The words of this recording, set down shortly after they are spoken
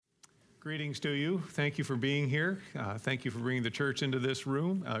Greetings to you. Thank you for being here. Thank you for bringing the church into this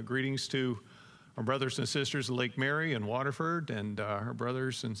room. Greetings to our brothers and sisters at Lake Mary and Waterford, and our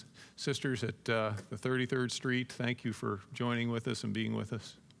brothers and sisters at the 33rd Street. Thank you for joining with us and being with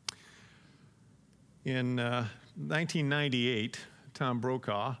us. In 1998, Tom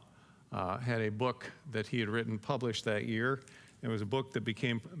Brokaw had a book that he had written, published that year. It was a book that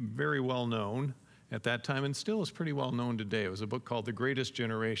became very well known at that time and still is pretty well known today. It was a book called The Greatest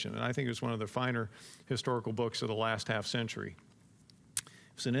Generation, and I think it was one of the finer historical books of the last half century.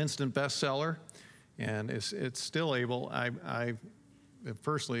 It's an instant bestseller, and it's still able, I have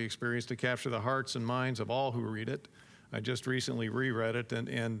personally experienced, to capture the hearts and minds of all who read it. I just recently reread it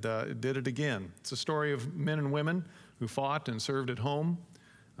and did it again. It's a story of men and women who fought and served at home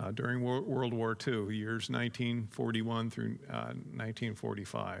during World War II, years 1941 through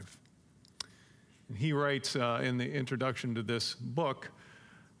 1945. And he writes in the introduction to this book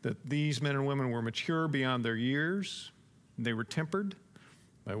that these men and women were mature beyond their years. They were tempered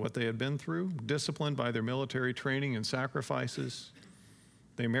by what they had been through, disciplined by their military training and sacrifices.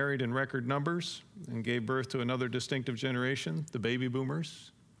 They married in record numbers and gave birth to another distinctive generation, the baby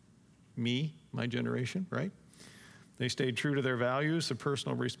boomers, my generation, right? They stayed true to their values of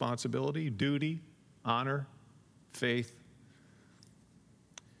personal responsibility, duty, honor, faith.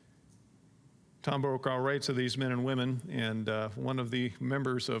 Tom Brokaw writes of these men and women, and one of the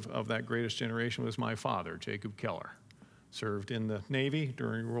members of that greatest generation was my father, Jacob Keller. Served in the Navy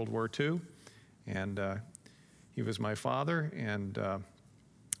during World War II, and he was my father, and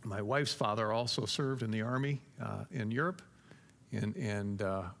my wife's father also served in the Army in Europe, and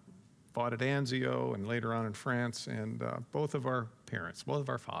fought at Anzio and later on in France, and both of our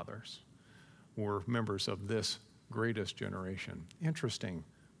fathers were members of this greatest generation. Interesting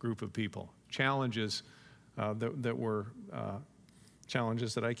group of people. Challenges that were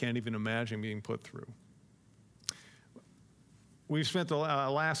challenges that I can't even imagine being put through. We've spent the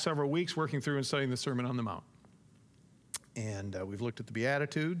last several weeks working through and studying the Sermon on the Mount. And we've looked at the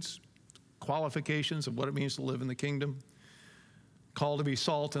Beatitudes, qualifications of what it means to live in the kingdom, call to be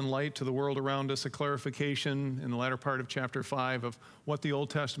salt and light to the world around us, a clarification in the latter part of chapter 5 of what the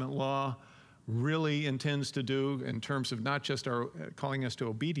Old Testament law really intends to do in terms of not just our calling us to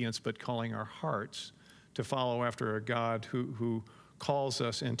obedience, but calling our hearts to follow after a God who calls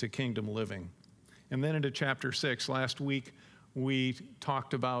us into kingdom living. And then into chapter 6, last week we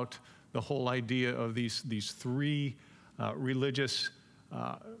talked about the whole idea of these three religious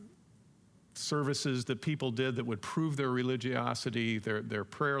services that people did that would prove their religiosity, their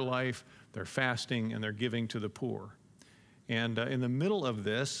prayer life, their fasting, and their giving to the poor. And in the middle of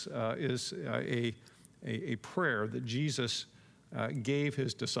this is a prayer that Jesus gave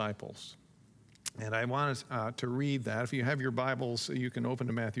his disciples. And I want to read that. If you have your Bibles, you can open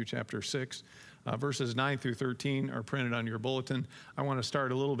to Matthew chapter 6. Verses 9 through 13 are printed on your bulletin. I want to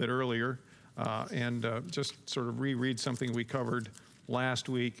start a little bit earlier and just sort of reread something we covered last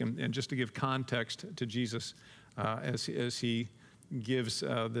week, and just to give context to Jesus as he gives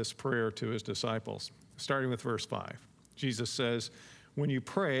this prayer to his disciples. Starting with verse 5. Jesus says, "When you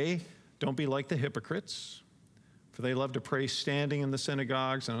pray, don't be like the hypocrites, for they love to pray standing in the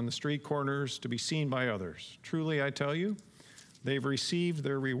synagogues and on the street corners to be seen by others. Truly, I tell you, they've received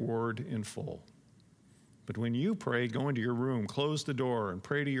their reward in full. But when you pray, go into your room, close the door, and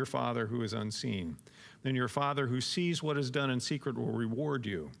pray to your Father who is unseen. Then your Father who sees what is done in secret will reward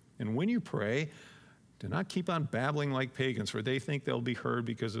you. And when you pray, do not keep on babbling like pagans, for they think they'll be heard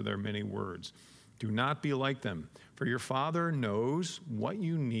because of their many words. Do not be like them, for your Father knows what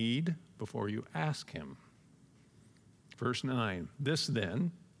you need before you ask him." Verse 9, "This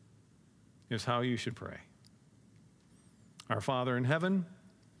then is how you should pray. Our Father in heaven,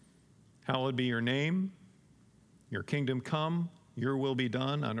 hallowed be your name. Your kingdom come, your will be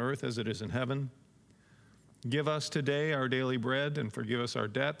done on earth as it is in heaven. Give us today our daily bread, and forgive us our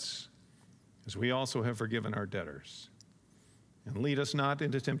debts, as we also have forgiven our debtors. And lead us not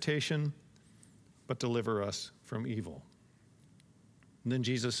into temptation, but deliver us from evil." And then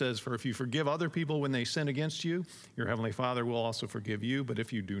Jesus says, "For if you forgive other people when they sin against you, your heavenly Father will also forgive you. But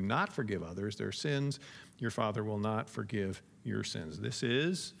if you do not forgive others their sins, your Father will not forgive your sins." This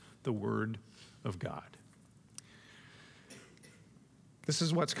is the word of God. This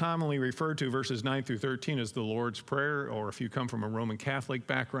is what's commonly referred to, verses 9 through 13, as the Lord's Prayer, or if you come from a Roman Catholic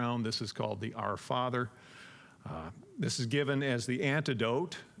background, this is called the Our Father. This is given as the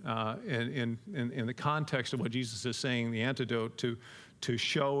antidote in the context of what Jesus is saying, the antidote to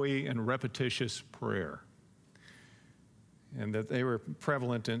showy and repetitious prayer. And that they were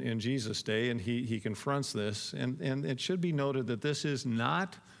prevalent in Jesus' day, and he confronts this. And it should be noted that this is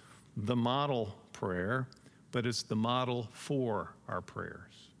not the model prayer, but it's the model for our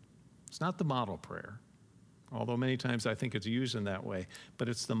prayers. It's not the model prayer, although many times I think it's used in that way, but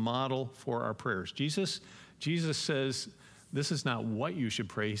it's the model for our prayers. Jesus says this is not what you should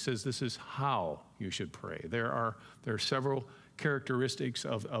pray. He says this is how you should pray. There are several characteristics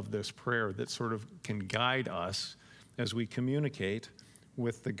of this prayer that sort of can guide us as we communicate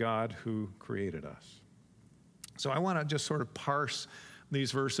with the God who created us. So I want to just sort of parse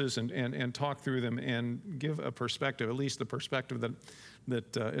these verses and talk through them and give a perspective, at least the perspective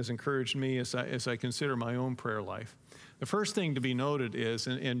that has encouraged me as I consider my own prayer life. The first thing to be noted is,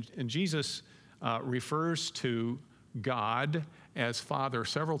 and Jesus refers to God as Father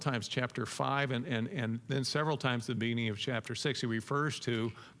several times, chapter 5, and then several times at the beginning of chapter 6. He refers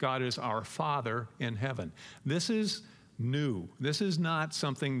to God as our Father in heaven. This is new. This is not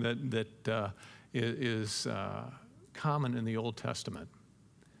something that is common in the Old Testament.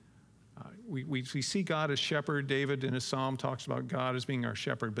 We see God as shepherd. David in his psalm talks about God as being our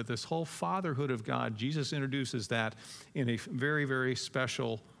shepherd, but this whole fatherhood of God, Jesus introduces that in a very, very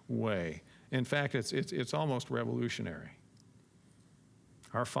special way. In fact, it's almost revolutionary.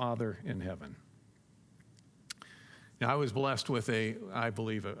 Our Father in heaven. Now, I was blessed with I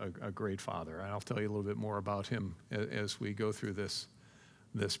believe, a great father. And I'll tell you a little bit more about him as we go through this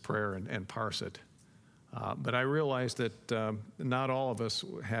prayer and parse it. But I realized that not all of us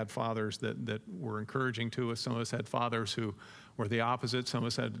had fathers that were encouraging to us. Some of us had fathers who were the opposite. Some of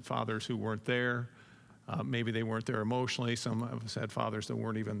us had fathers who weren't there. Maybe they weren't there emotionally. Some of us had fathers that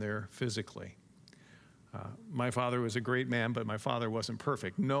weren't even there physically. My father was a great man, but my father wasn't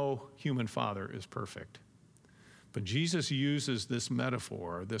perfect. No human father is perfect. But Jesus uses this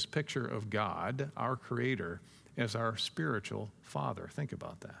metaphor, this picture of God, our Creator, as our spiritual father. Think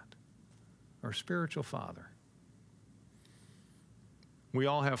about that. Our spiritual father. We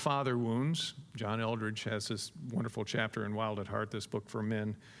all have father wounds. John Eldredge has this wonderful chapter in Wild at Heart, this book for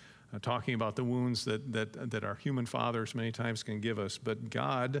men, talking about the wounds that our human fathers many times can give us. But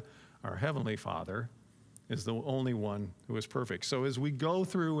God, our heavenly Father, is the only one who is perfect. So as we go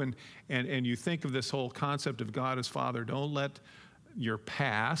through and you think of this whole concept of God as Father, don't let your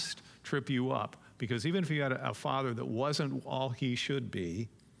past trip you up. Because even if you had a father that wasn't all he should be,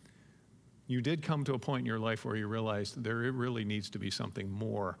 you did come to a point in your life where you realized there really needs to be something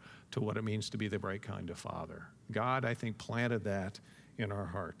more to what it means to be the right kind of father. God, I think, planted that in our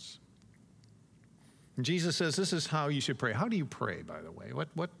hearts. And Jesus says this is how you should pray. How do you pray, by the way?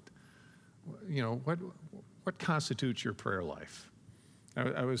 What constitutes your prayer life?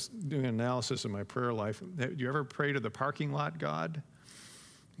 I was doing an analysis of my prayer life. Do you ever pray to the parking lot God?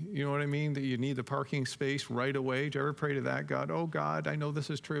 You know what I mean? That you need the parking space right away. Do you ever pray to that God? Oh, God, I know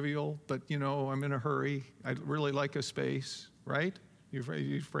this is trivial, but, I'm in a hurry. I'd really like a space, right? You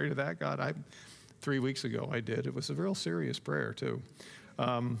pray to that God? 3 weeks ago I did. It was a real serious prayer, too.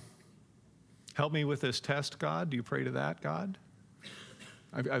 Help me with this test, God. Do you pray to that God?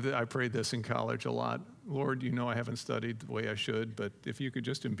 I prayed this in college a lot. Lord, I haven't studied the way I should, but if you could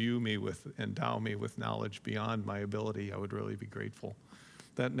just endow me with knowledge beyond my ability, I would really be grateful.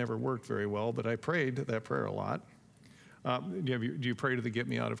 That never worked very well, but I prayed that prayer a lot. Do you pray to the get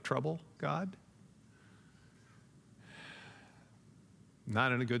me out of trouble, God?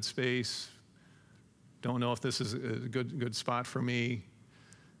 Not in a good space. Don't know if this is a good spot for me.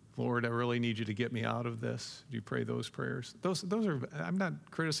 Lord, I really need you to get me out of this. Do you pray those prayers? Those are. I'm not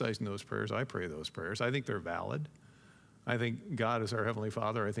criticizing those prayers. I pray those prayers. I think they're valid. I think God is our Heavenly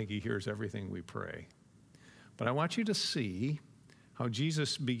Father. I think He hears everything we pray. But I want you to see how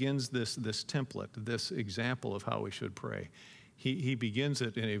Jesus begins this template, this example of how we should pray. He begins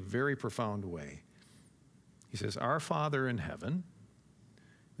it in a very profound way. He says, Our Father in heaven,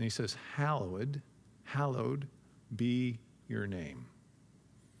 and he says, hallowed be your name.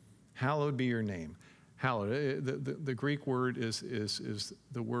 Hallowed be your name. Hallowed. The Greek word is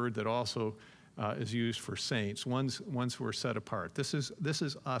the word that also is used for saints, ones who are set apart. This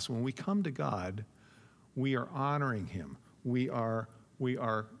is us. When we come to God, we are honoring Him. We are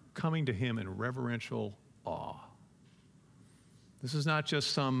coming to Him in reverential awe. This is not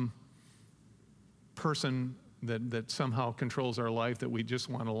just some person that somehow controls our life that we just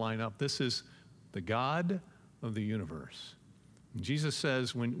want to line up. This is the God of the universe. And Jesus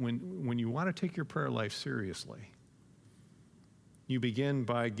says when you want to take your prayer life seriously, you begin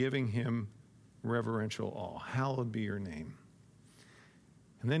by giving Him reverential awe. Hallowed be your name.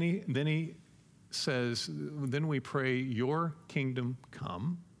 And then he says, then we pray, your kingdom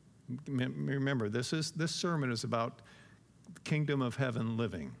come. Remember, this sermon is about the kingdom of heaven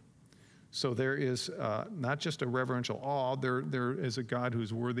living. So there is not just a reverential awe, there is a God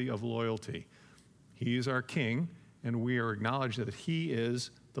who's worthy of loyalty. He is our king, and we are acknowledged that he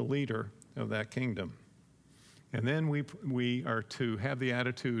is the leader of that kingdom. And then we are to have the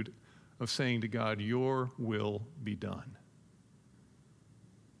attitude of saying to God, your will be done.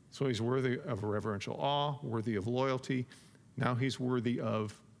 So he's worthy of reverential awe, worthy of loyalty. Now he's worthy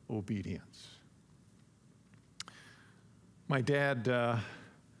of obedience. My dad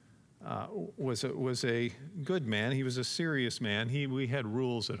was a good man. He was a serious man. We had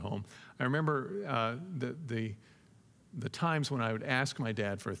rules at home. I remember the times when I would ask my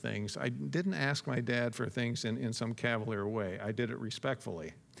dad for things. I didn't ask my dad for things in some cavalier way. I did it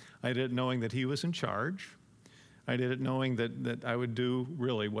respectfully. I did it knowing that he was in charge. I did it knowing that I would do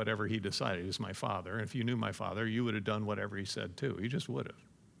really whatever he decided. He was my father. And if you knew my father, you would have done whatever he said too. You just would have.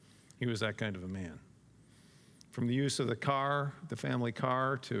 He was that kind of a man. From the use of the car, the family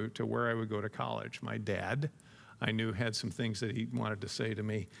car, to where I would go to college. My dad, I knew, had some things that he wanted to say to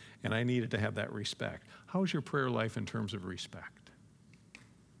me, and I needed to have that respect. How is your prayer life in terms of respect?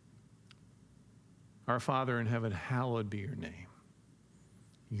 Our Father in heaven, hallowed be your name.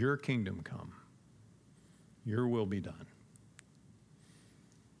 Your kingdom come. Your will be done.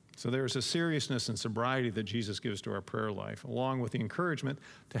 So there's a seriousness and sobriety that Jesus gives to our prayer life, along with the encouragement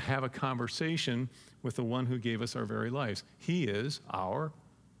to have a conversation with the one who gave us our very lives. He is our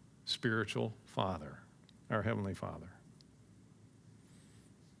spiritual Father, our Heavenly Father.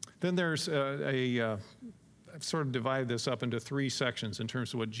 Then there's I've sort of divided this up into three sections in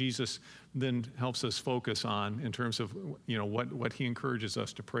terms of what Jesus then helps us focus on in terms of what he encourages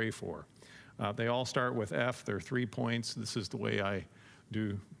us to pray for. They all start with F. There are 3 points. This is the way I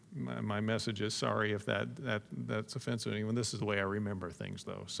do my messages. Sorry if that's offensive to anyone. This is the way I remember things,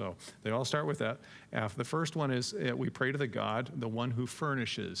 though. So they all start with that. F. The first one is we pray to the God, the one who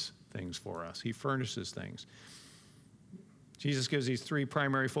furnishes things for us. He furnishes things. Jesus gives these 3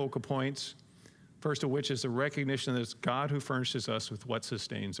 primary focal points, first of which is the recognition that it's God who furnishes us with what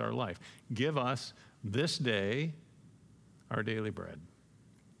sustains our life. Give us this day our daily bread.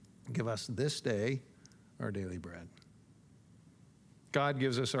 Give us this day our daily bread. God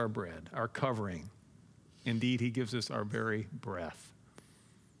gives us our bread, our covering. Indeed, he gives us our very breath.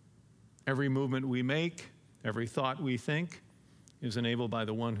 Every movement we make, every thought we think is enabled by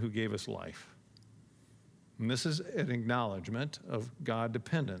the one who gave us life. And this is an acknowledgement of God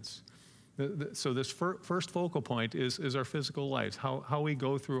dependence. So this first focal point is our physical lives, how we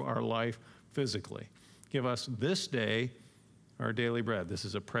go through our life physically. Give us this day our daily bread. This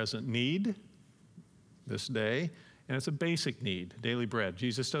is a present need, this day, and it's a basic need, daily bread.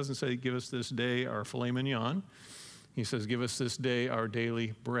 Jesus doesn't say, give us this day our filet mignon. He says, give us this day our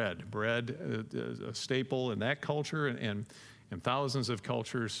daily bread. Bread is a staple in that culture and thousands of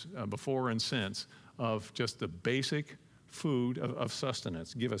cultures before and since of just the basic food of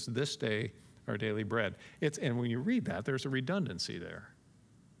sustenance. Give us this day our daily bread. And when you read that, there's a redundancy there.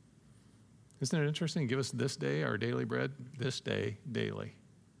 Isn't it interesting? Give us this day our daily bread, this day, daily.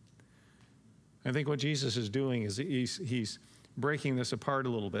 I think what Jesus is doing is he's breaking this apart a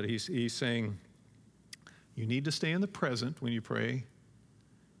little bit. He's saying, you need to stay in the present when you pray,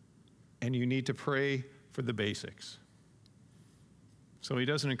 and you need to pray for the basics. So he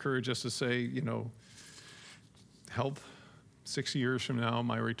doesn't encourage us to say, help 6 years from now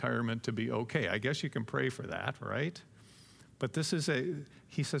my retirement to be okay. I guess you can pray for that, right? But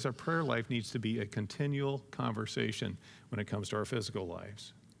he says our prayer life needs to be a continual conversation when it comes to our physical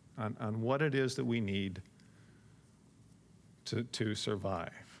lives on what it is that we need to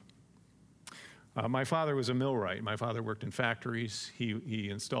survive. My father was a millwright. My father worked in factories. He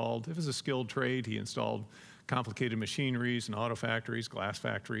installed, it was a skilled trade, he installed complicated machineries and auto factories, glass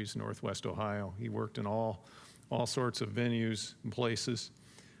factories in Northwest Ohio. He worked in all sorts of venues and places.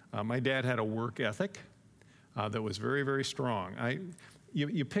 My dad had a work ethic that was very, very strong.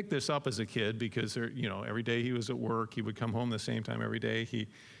 You pick this up as a kid because every day he was at work. He would come home the same time every day.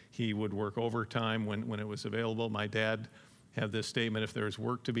 He would work overtime when it was available. My dad had this statement: if there's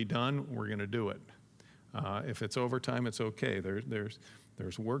work to be done, we're going to do it. If it's overtime, it's okay.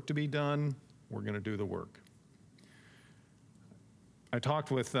 There's work to be done. We're going to do the work. I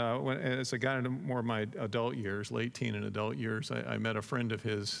talked with, as I got into more of my adult years, late teen and adult years, I met a friend of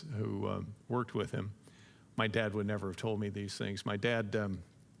his who worked with him. My dad would never have told me these things. My dad,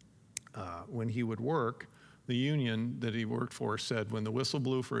 when he would work, the union that he worked for said when the whistle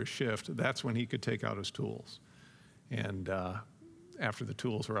blew for his shift, that's when he could take out his tools. And after the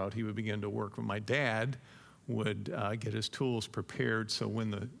tools were out, he would begin to work. But my dad would get his tools prepared so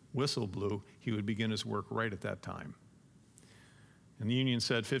when the whistle blew, he would begin his work right at that time. And the union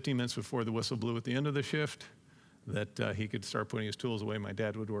said 15 minutes before the whistle blew at the end of the shift that he could start putting his tools away. My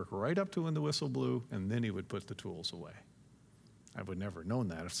dad would work right up to when the whistle blew, and then he would put the tools away. I would never have known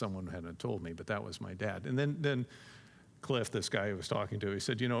that if someone hadn't told me, but that was my dad. And then Cliff, this guy I was talking to, he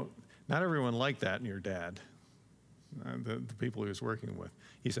said, not everyone liked that in your dad, the people he was working with.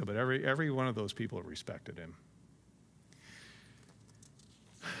 He said, but every one of those people respected him.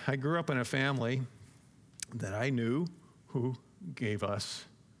 I grew up in a family that I knew who gave us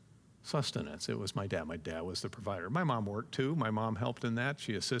sustenance. It was my dad. My dad was the provider. My mom worked too. My mom helped in that.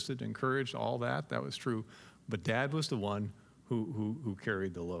 She assisted, encouraged, all that. That was true. But Dad was the one who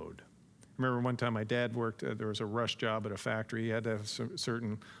carried the load. I remember one time my dad worked, there was a rush job at a factory. He had to have a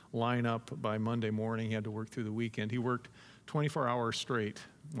certain lineup by Monday morning. He had to work through the weekend. He worked 24 hours straight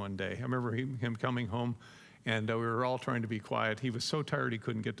one day. I remember him coming home, and we were all trying to be quiet. He was so tired he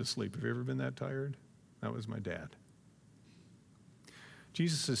couldn't get to sleep. Have you ever been that tired? That was my dad.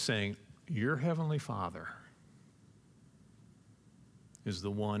 Jesus is saying, your heavenly Father is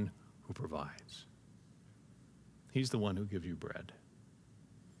the one who provides. He's the one who gives you bread.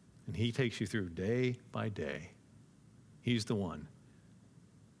 And he takes you through day by day. He's the one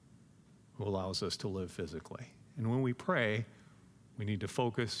who allows us to live physically. And when we pray, we need to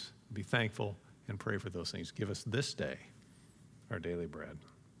focus, be thankful, and pray for those things. Give us this day our daily bread.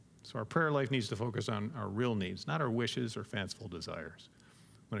 So our prayer life needs to focus on our real needs, not our wishes or fanciful desires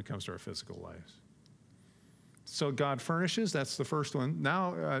when it comes to our physical lives. So God furnishes, that's the first one.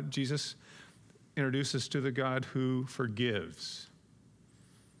 Now Jesus introduces to the God who forgives.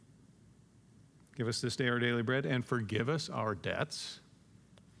 Give us this day our daily bread, and forgive us our debts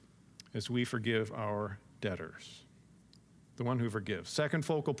as we forgive our debtors. The one who forgives. Second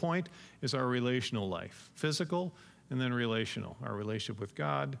focal point is our relational life. Physical and then relational. Our relationship with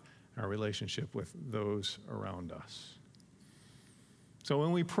God, our relationship with those around us. So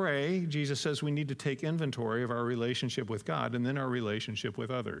when we pray, Jesus says we need to take inventory of our relationship with God and then our relationship with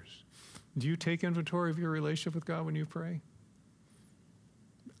others. Do you take inventory of your relationship with God when you pray?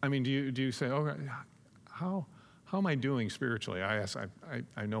 I mean, do you say, oh, how am I doing spiritually?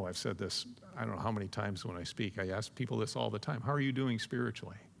 I know I've said this, I don't know how many times when I speak. I ask people this all the time. How are you doing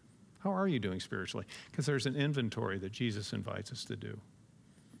spiritually? How are you doing spiritually? Because there's an inventory that Jesus invites us to do.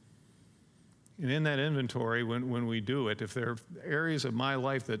 And in that inventory, when we do it, if there are areas of my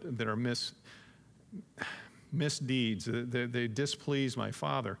life that are misdeeds, they displease my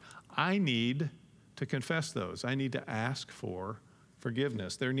Father, I need to confess those. I need to ask for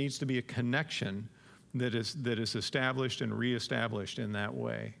forgiveness. There needs to be a connection that is established and reestablished in that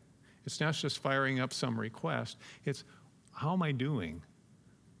way. It's not just firing up some request. It's how am I doing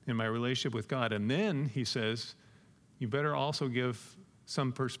in my relationship with God? And then he says, you better also give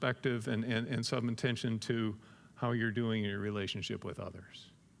some perspective and some attention to how you're doing in your relationship with others.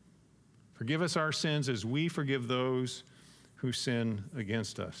 Forgive us our sins as we forgive those who sin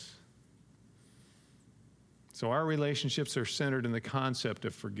against us. So our relationships are centered in the concept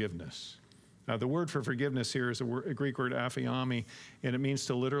of forgiveness. The word for forgiveness here is a Greek word aphiami, and it means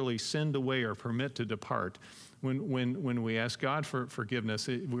to literally send away or permit to depart. When we ask God for forgiveness,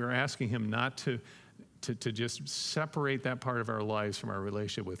 we're asking him not to just separate that part of our lives from our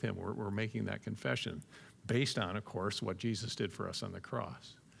relationship with him. We're making that confession based on, of course, what Jesus did for us on the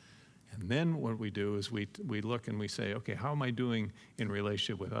cross. And then what we do is we look and we say, okay, how am I doing in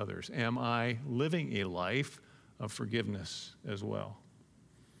relationship with others? Am I living a life of forgiveness as well?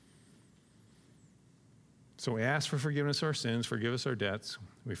 So we ask for forgiveness of our sins, forgive us our debts.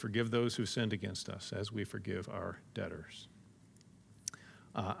 We forgive those who sinned against us as we forgive our debtors.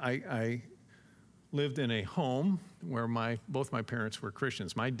 I lived in a home where both my parents were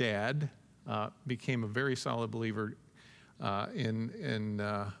Christians. My dad became a very solid believer in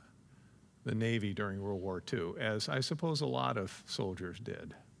the Navy during World War II, as I suppose a lot of soldiers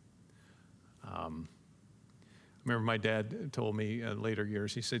did. I remember my dad told me in later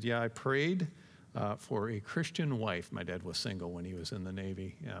years, he said, yeah, I prayed for a Christian wife. My dad was single when he was in the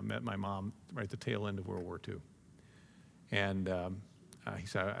Navy. Met my mom right at the tail end of World War II. And he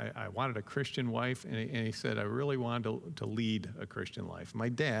said, I wanted a Christian wife, and he said, I really wanted to lead a Christian life. My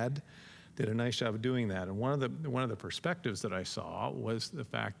dad did a nice job of doing that. And one of the perspectives that I saw was the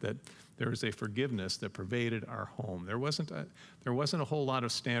fact that there was a forgiveness that pervaded our home. There wasn't a whole lot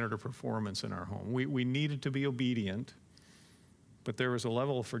of standard of performance in our home. We needed to be obedient, but there was a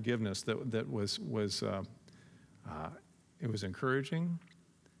level of forgiveness that was it was encouraging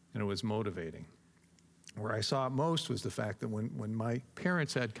and it was motivating. Where I saw it most was the fact that when my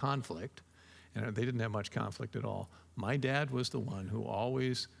parents had conflict, and they didn't have much conflict at all, my dad was the one who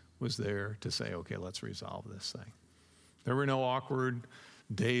always was there to say, okay, let's resolve this thing. There were no awkward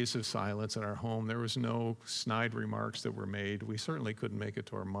days of silence in our home. There was no snide remarks that were made. We certainly couldn't make it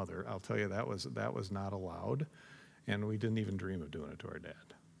to our mother. I'll tell you, that was not allowed, and we didn't even dream of doing it to our dad.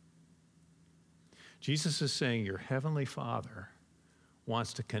 Jesus is saying your heavenly Father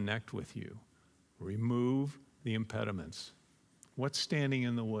wants to connect with you. Remove the impediments. What's standing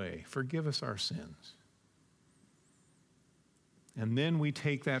in the way? Forgive us our sins. And then we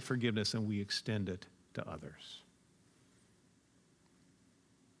take that forgiveness and we extend it to others.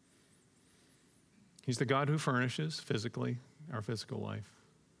 He's the God who furnishes physically, our physical life,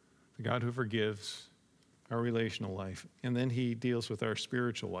 the God who forgives our relational life, and then he deals with our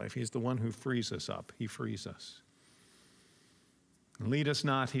spiritual life. He's the one who frees us up. He frees us. And lead us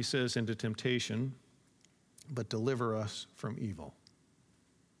not, he says, into temptation, but deliver us from evil.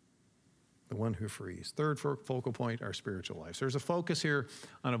 The one who frees. Third focal point, our spiritual lives. There's a focus here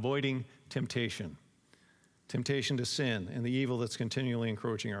on avoiding temptation to sin, and the evil that's continually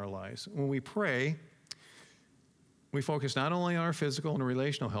encroaching our lives. When we pray, we focus not only on our physical and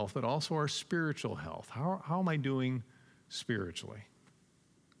relational health, but also our spiritual health. How am I doing spiritually?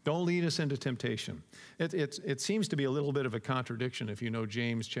 Don't lead us into temptation. It seems to be a little bit of a contradiction if you know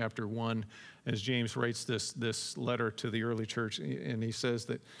James chapter 1, as James writes this letter to the early church, and he says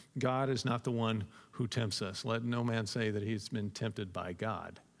that God is not the one who tempts us. Let no man say that he's been tempted by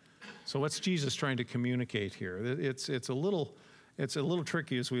God. So what's Jesus trying to communicate here? It's a little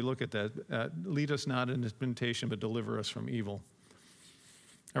tricky as we look at that. Lead us not into temptation, but deliver us from evil.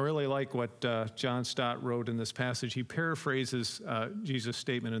 I really like what John Stott wrote in this passage. He paraphrases Jesus'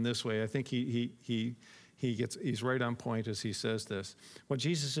 statement in this way. I think he's right on point as he says this. What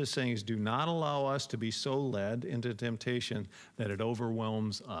Jesus is saying is, do not allow us to be so led into temptation that it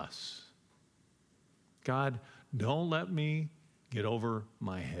overwhelms us. God, don't let me get over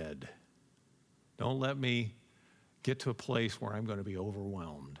my head. Don't let me get to a place where I'm going to be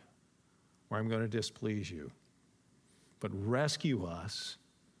overwhelmed, where I'm going to displease you. But rescue us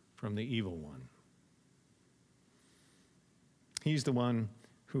from the evil one. He's the one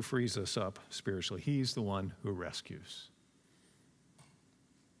who frees us up spiritually. He's the one who rescues.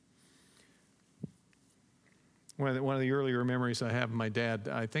 One of the earlier memories I have of my dad,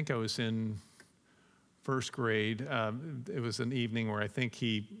 I think I was in first grade. It was an evening where I think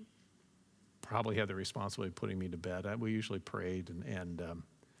he probably had the responsibility of putting me to bed. We usually prayed and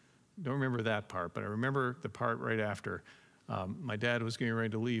don't remember that part, but I remember the part right after. My dad was getting ready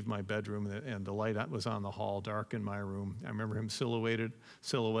to leave my bedroom, and the light was on the hall, dark in my room. I remember him silhouetted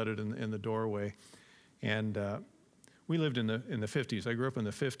in the doorway. And we lived in the 50s. I grew up in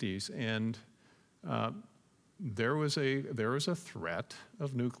the 50s, and there was a threat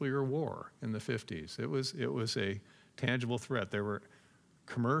of nuclear war in the 50s. It was a tangible threat. There were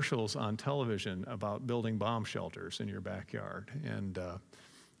commercials on television about building bomb shelters in your backyard, and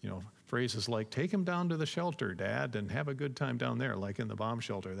phrases like, take him down to the shelter, Dad, and have a good time down there, like in the bomb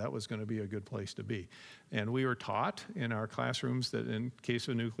shelter. That was going to be a good place to be. And we were taught in our classrooms that in case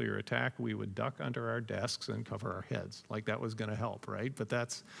of nuclear attack, we would duck under our desks and cover our heads, like that was going to help, right? But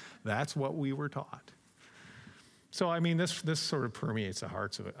that's what we were taught. So, I mean, this sort of permeates the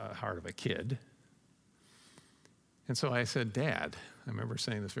heart of a kid. And so I said, Dad, I remember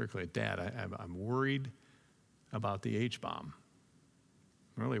saying this very clearly, Dad, I'm worried about the H-bomb.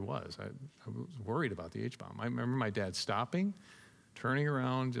 It really was. I was worried about the H-bomb. I remember my dad stopping, turning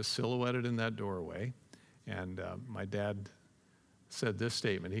around, just silhouetted in that doorway, and my dad said this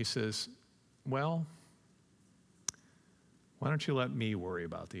statement. He says, well, why don't you let me worry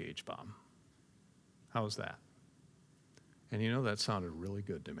about the H-bomb? How's that? And that sounded really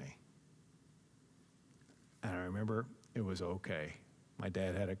good to me. And I remember it was okay. My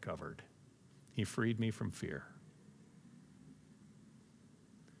dad had it covered. He freed me from fear.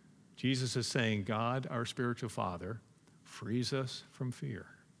 Jesus is saying, God, our spiritual Father, frees us from fear.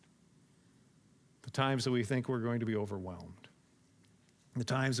 The times that we think we're going to be overwhelmed. The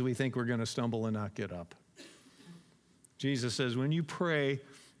times that we think we're going to stumble and not get up. Jesus says, when you pray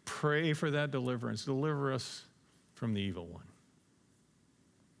for that deliverance. Deliver us from the evil one.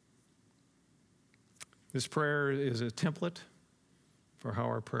 This prayer is a template for how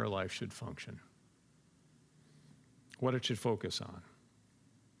our prayer life should function. What it should focus on.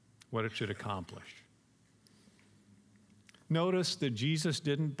 What it should accomplish. Notice that Jesus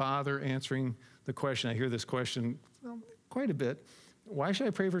didn't bother answering the question. I hear this question quite a bit. Why should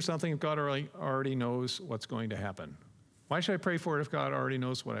I pray for something if God already knows what's going to happen? Why should I pray for it if God already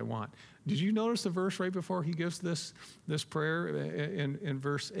knows what I want? Did you notice the verse right before he gives this prayer in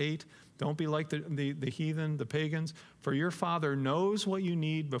verse 8? Don't be like the heathen, the pagans, for your Father knows what you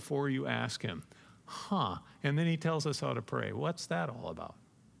need before you ask him. And then he tells us how to pray. What's that all about?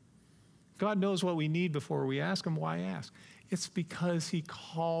 God knows what we need before we ask him. Why ask? It's because he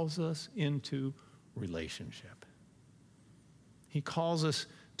calls us into relationship. He calls us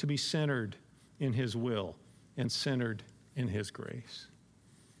to be centered in his will and centered in his grace.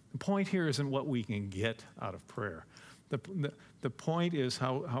 The point here isn't what we can get out of prayer. The point is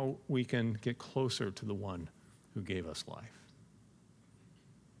how we can get closer to the one who gave us life.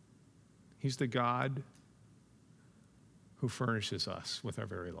 He's the God who furnishes us with our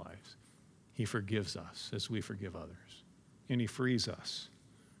very lives. He forgives us as we forgive others. And he frees us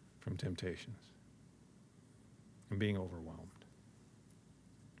from temptations and being overwhelmed.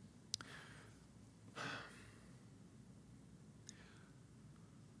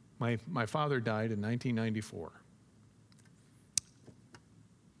 My father died in 1994.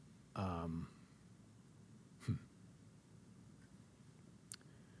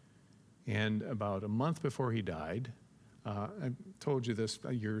 And about a month before he died, I told you this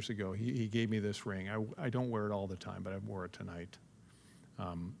years ago, he gave me this ring. I don't wear it all the time, but I wore it tonight.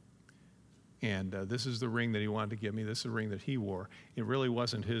 This is the ring that he wanted to give me. This is the ring that he wore. It really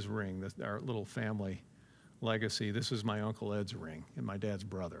wasn't his ring, our little family legacy. This is my Uncle Ed's ring and my dad's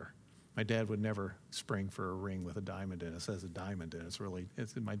brother. My dad would never spring for a ring with a diamond in it. It says a diamond in it.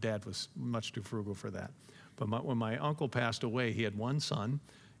 My dad was much too frugal for that. But when my uncle passed away, he had one son,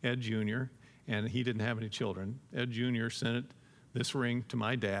 Ed Jr., and he didn't have any children. Ed Jr. sent this ring to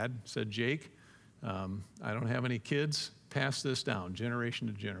my dad, said, Jake, I don't have any kids. Pass this down generation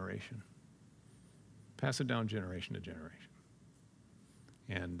to generation. Pass it down generation to generation.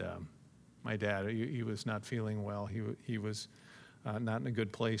 And my dad, he was not feeling well. He was not in a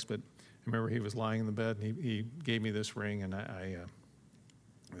good place, but I remember he was lying in the bed, and he gave me this ring, and it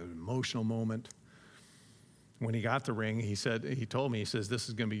was an emotional moment. When he got the ring, he told me, this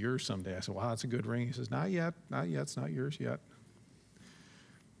is going to be yours someday. I said, wow, that's a good ring. He says, not yet, it's not yours yet.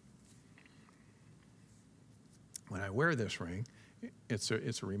 When I wear this ring, it's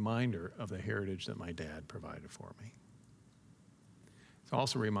a reminder of the heritage that my dad provided for me. It's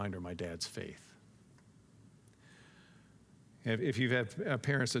also a reminder of my dad's faith. If you've had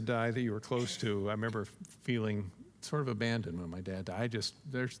parents that died that you were close to, I remember feeling sort of abandoned when my dad died.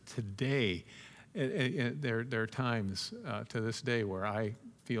 There are times to this day where I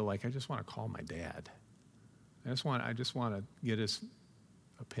feel like I just want to call my dad. I just want to get his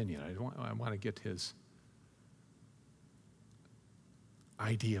opinion. I want to get his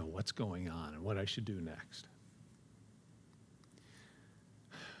idea of what's going on and what I should do next.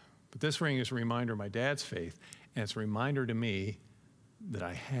 But this ring is a reminder of my dad's faith, and it's a reminder to me that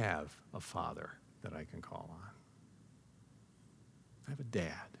I have a father that I can call on. I have a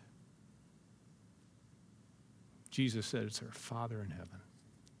dad. Jesus said it's our Father in heaven.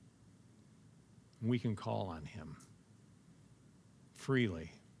 We can call on him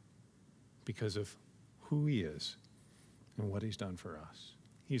freely because of who he is and what he's done for us.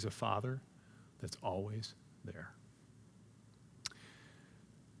 He's a father that's always there.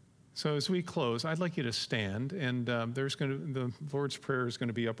 So as we close, I'd like you to stand, and the Lord's Prayer is going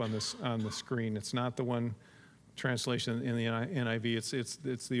to be up on the screen. It's not the one translation in the NIV.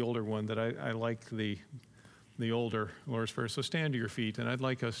 It's the older one that I like, the older Lord's Prayer. So stand to your feet, and I'd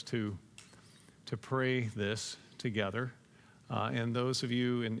like us to pray this together. And those of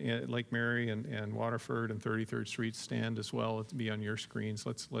you in Lake Mary and Waterford and 33rd Street, stand as well. It'll be on your screens.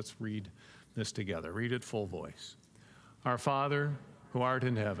 Let's read this together. Read it full voice. Our Father, who art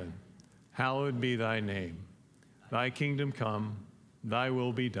in heaven, hallowed be thy name. Thy kingdom come, thy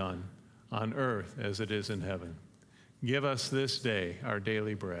will be done, on earth as it is in heaven. Give us this day our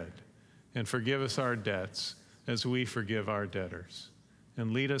daily bread, and forgive us our debts as we forgive our debtors.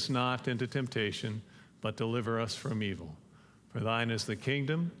 And lead us not into temptation, but deliver us from evil. For thine is the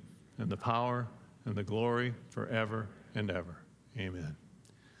kingdom, and the power, and the glory forever and ever. Amen.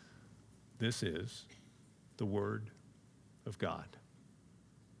 This is the word of God.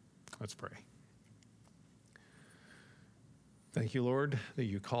 Let's pray. Thank you, Lord, that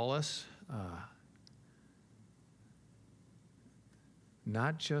you call us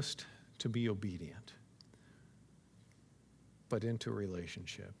not just to be obedient, but into a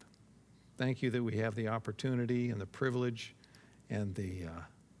relationship. Thank you that we have the opportunity and the privilege and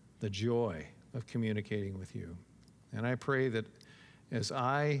the joy of communicating with you. And I pray that as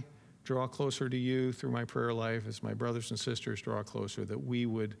I draw closer to you through my prayer life, as my brothers and sisters draw closer, that we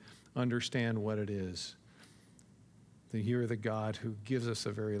would understand what it is, that you're the God who gives us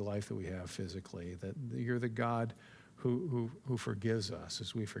the very life that we have physically, that you're the God who forgives us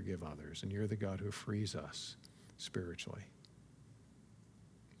as we forgive others, and you're the God who frees us spiritually.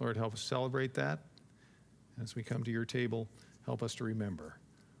 Lord, help us celebrate that. as we come to your table, help us to remember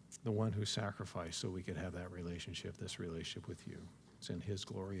the one who sacrificed so we could have that relationship, this relationship with you. It's in his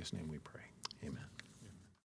glorious name we pray. Amen.